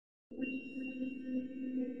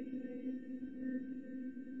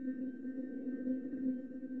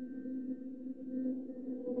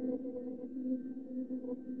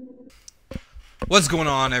What's going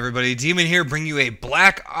on, everybody? Demon here, bring you a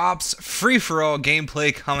Black Ops free-for-all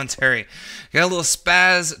gameplay commentary. Got a little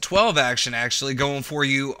Spaz 12 action actually going for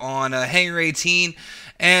you on Hangar 18,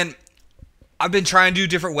 and I've been trying to do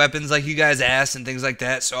different weapons like you guys asked and things like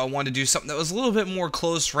that, so I wanted to do something that was a little bit more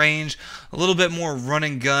close range, a little bit more run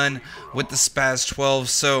and gun with the Spaz 12,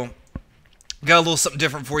 so got a little something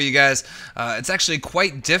different for you guys. It's actually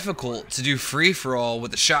quite difficult to do free-for-all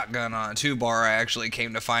with a shotgun on a 2-bar, I actually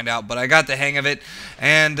came to find out, but I got the hang of it,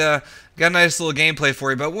 and got a nice little gameplay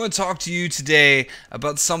for you. But I want to talk to you today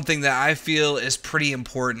about something that I feel is pretty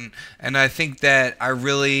important, and I think that I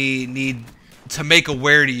really need to make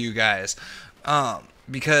aware to you guys.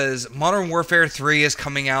 Because Modern Warfare 3 is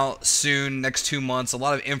coming out soon, next 2 months. A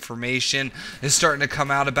lot of information is starting to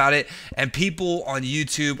come out about it, and people on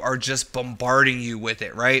YouTube are just bombarding you with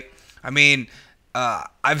it, right? I mean,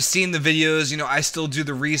 I've seen the videos, you know, I still do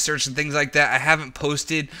the research and things like that. I haven't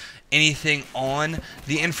posted anything on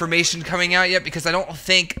the information coming out yet because I don't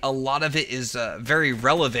think a lot of it is very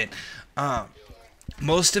relevant.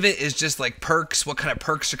 Most of it is just like perks, what kind of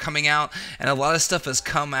perks are coming out, and a lot of stuff has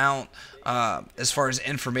come out as far as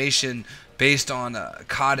information based on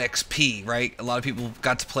COD XP, right? A lot of people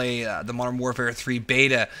got to play the Modern Warfare 3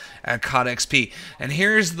 beta at COD XP. And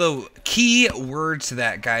here's the key word to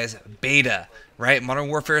that, guys, beta, right? Modern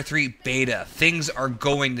Warfare 3 beta. Things are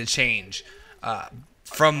going to change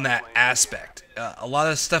from that aspect. A lot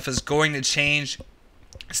of stuff is going to change.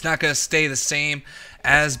 It's not going to stay the same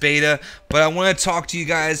as beta, but I want to talk to you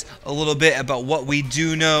guys a little bit about what we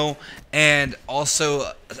do know and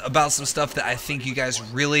also about some stuff that I think you guys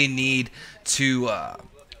really need to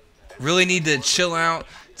chill out,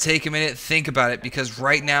 take a minute, think about it, because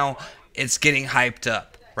right now it's getting hyped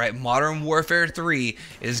up, right? Modern Warfare 3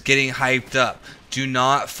 is getting hyped up. Do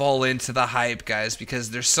not fall into the hype, guys, because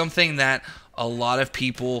there's something that a lot of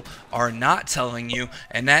people are not telling you,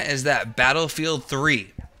 and that is that Battlefield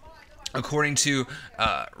 3, according to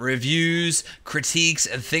reviews, critiques,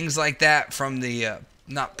 and things like that from the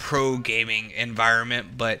not pro gaming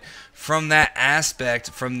environment, but from that aspect,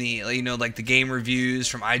 from the, you know, like the game reviews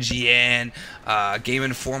from IGN, Game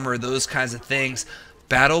Informer, those kinds of things,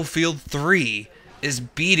 Battlefield 3 is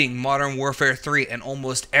beating Modern Warfare 3 in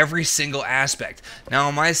almost every single aspect. Now,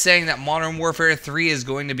 am I saying that Modern Warfare 3 is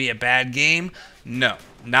going to be a bad game? No,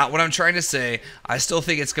 not what I'm trying to say. I still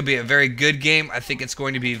think it's going to be a very good game. I think it's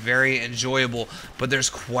going to be very enjoyable, but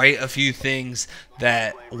there's quite a few things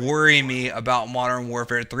that worry me about Modern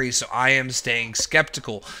Warfare 3, so I am staying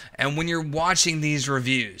skeptical. And when you're watching these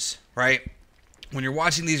reviews, right? When you're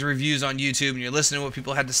watching these reviews on YouTube and you're listening to what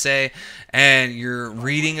people had to say and you're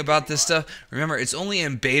reading about this stuff, remember, it's only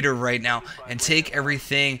in beta right now, and take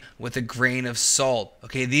everything with a grain of salt.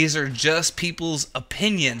 Okay, these are just people's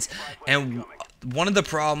opinions, and one of the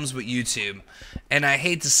problems with YouTube, and I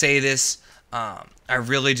hate to say this, I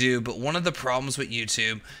really do, but one of the problems with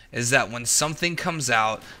YouTube is that when something comes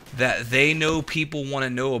out that they know people want to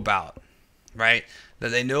know about, right, that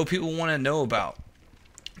they know people want to know about,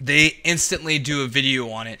 they instantly do a video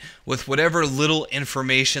on it with whatever little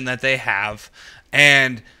information that they have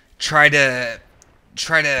and try to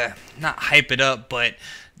not hype it up, but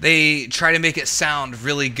they try to make it sound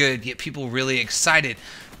really good, get people really excited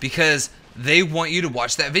because they want you to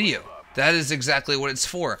watch that video. That is exactly what it's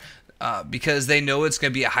for, because they know it's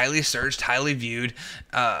going to be a highly searched, highly viewed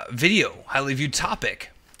video, highly viewed topic.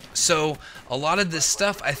 So a lot of this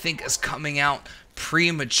stuff I think is coming out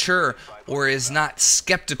premature or is not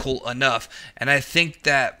skeptical enough, and I think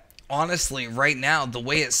that honestly right now the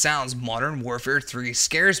way it sounds, Modern Warfare 3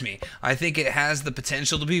 scares me. I think it has the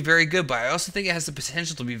potential to be very good, but I also think it has the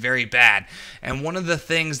potential to be very bad. And one of the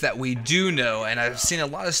things that we do know, and I've seen a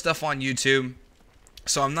lot of stuff on YouTube,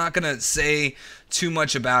 so I'm not going to say too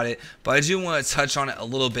much about it, but I do want to touch on it a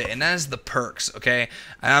little bit, and that is the perks, okay?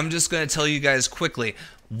 And I'm just going to tell you guys quickly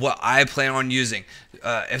what I plan on using.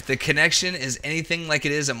 If the connection is anything like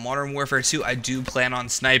it is in Modern Warfare 2, I do plan on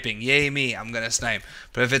sniping. Yay me, I'm going to snipe.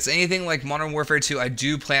 But if it's anything like Modern Warfare 2, I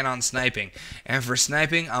do plan on sniping. And for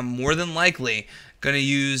sniping, I'm more than likely going to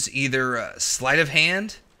use either sleight of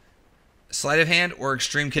hand or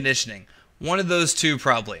extreme conditioning. One of those two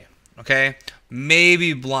probably, okay?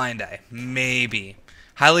 Maybe blind eye, maybe.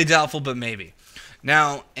 Highly doubtful, but maybe.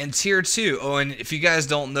 Now, in Tier 2, oh, and if you guys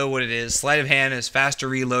don't know what it is, Sleight of Hand is faster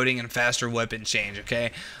reloading and faster weapon change,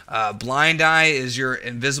 okay? Blind Eye is you're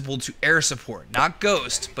invisible to air support. Not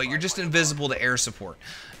Ghost, but you're just invisible to air support.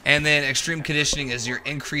 And then Extreme Conditioning is your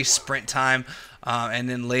increased sprint time and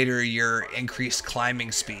then later your increased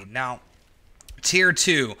climbing speed. Now, Tier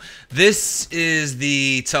 2, this is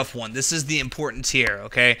the tough one. This is the important tier,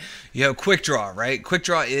 okay? You have Quick Draw, right? Quick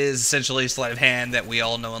Draw is essentially sleight of hand that we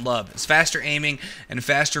all know and love. It's faster aiming and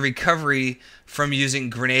faster recovery from using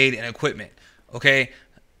grenade and equipment, okay?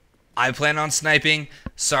 I plan on sniping.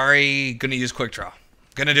 Sorry, gonna use Quick Draw.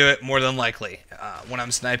 Gonna do it more than likely when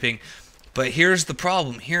I'm sniping. But here's the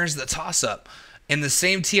problem. Here's the toss-up. In the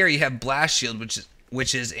same tier, you have Blast Shield,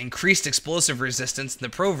 which is increased explosive resistance, the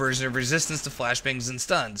pro version of resistance to flashbangs and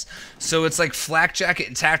stuns. So it's like Flak Jacket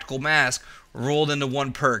and Tactical Mask rolled into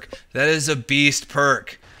one perk. That is a beast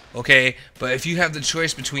perk, okay? But if you have the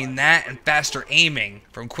choice between that and faster aiming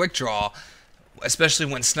from Quick Draw, especially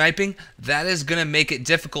when sniping, that is going to make it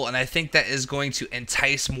difficult, and I think that is going to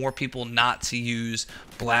entice more people not to use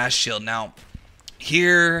Blast Shield. Now,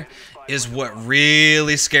 here is what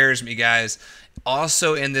really scares me, guys.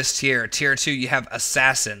 Also in this tier, Tier 2, you have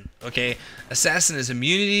Assassin, okay? Assassin is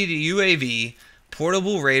immunity to UAV,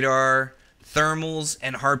 portable radar, thermals,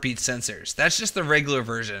 and heartbeat sensors. That's just the regular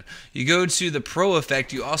version. You go to the Pro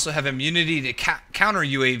effect, you also have immunity to counter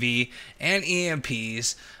UAV and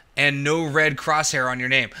EMPs, and no red crosshair on your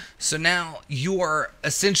name. So now you are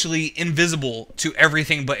essentially invisible to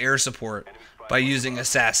everything but air support by using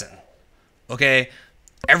Assassin, okay?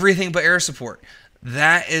 Everything but air support.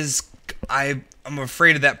 That is... I'm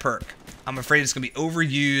afraid of that perk. I'm afraid it's going to be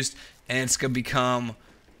overused and it's going to become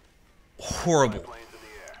horrible.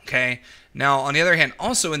 Okay? Now, on the other hand,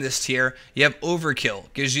 also in this tier, you have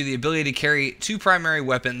Overkill. Gives you the ability to carry 2 primary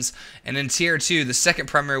weapons. And in Tier 2, the second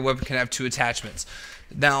primary weapon can have 2 attachments.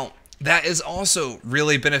 Now, that is also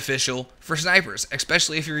really beneficial for snipers,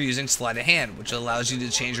 especially if you're using sleight of hand, which allows you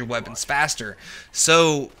to change your weapons faster.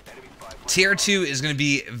 So, Tier 2 is going to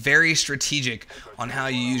be very strategic on how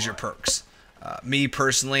you use your perks. Me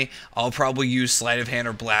personally, I'll probably use Sleight of Hand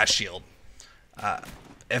or Blast Shield.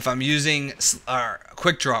 If I'm using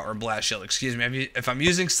Quick Draw or Blast Shield, excuse me, if I'm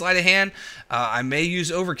using Sleight of Hand, I may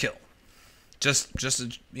use Overkill.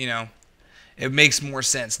 Just you know, it makes more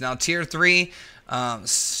sense. Now, Tier 3,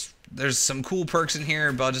 there's some cool perks in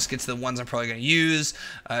here, but I'll just get to the ones I'm probably going to use.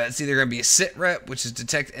 It's either going to be a Sit Rep, which is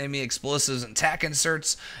detect enemy explosives and tack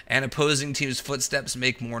inserts, and opposing team's footsteps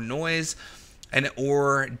make more noise,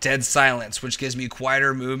 or Dead Silence, which gives me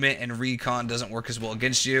quieter movement and recon doesn't work as well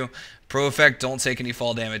against you. Pro effect, don't take any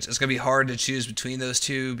fall damage. It's going to be hard to choose between those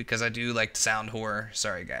two because I do like sound horror.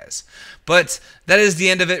 Sorry, guys. But that is the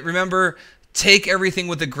end of it. Remember, take everything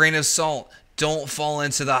with a grain of salt. Don't fall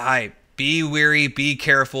into the hype. Be wary, be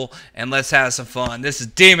careful, and let's have some fun. This is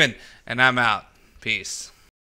Demon, and I'm out. Peace.